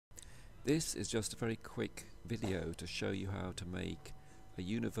This is just a very quick video to show you how to make a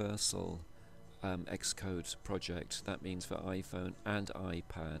universal Xcode project. That means for iPhone and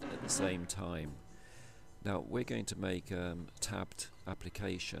iPad at the same time. Now we're going to make a tabbed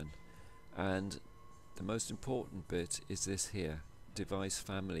application, and the most important bit is this here, device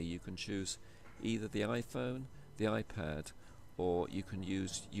family. You can choose either the iPhone, the iPad, or you can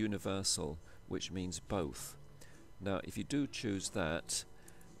use universal, which means both. Now if you do choose that,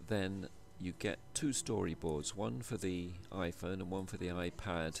 then you get two storyboards, one for the iPhone and one for the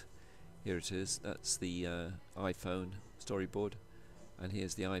iPad. Here it is, that's the iPhone storyboard, and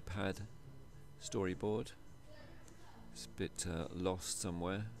here's the iPad storyboard. It's a bit lost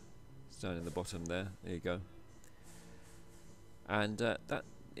somewhere. It's down in the bottom there. There you go. And that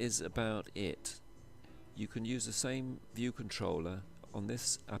is about it. You can use the same view controller. On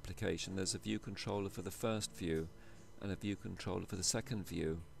this application there's a view controller for the first view and a view controller for the second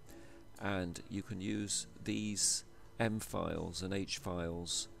view, and you can use these M files and H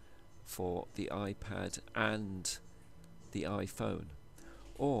files for the iPad and the iPhone.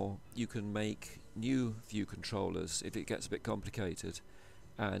 Or you can make new view controllers if it gets a bit complicated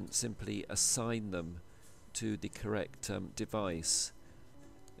and simply assign them to the correct device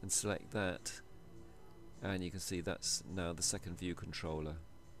and select that, and you can see that's now the second view controller.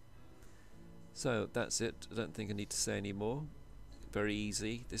 So that's it. I don't think I need to say any more. Very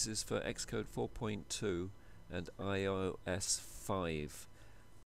easy. This is for Xcode 4.2 and iOS 5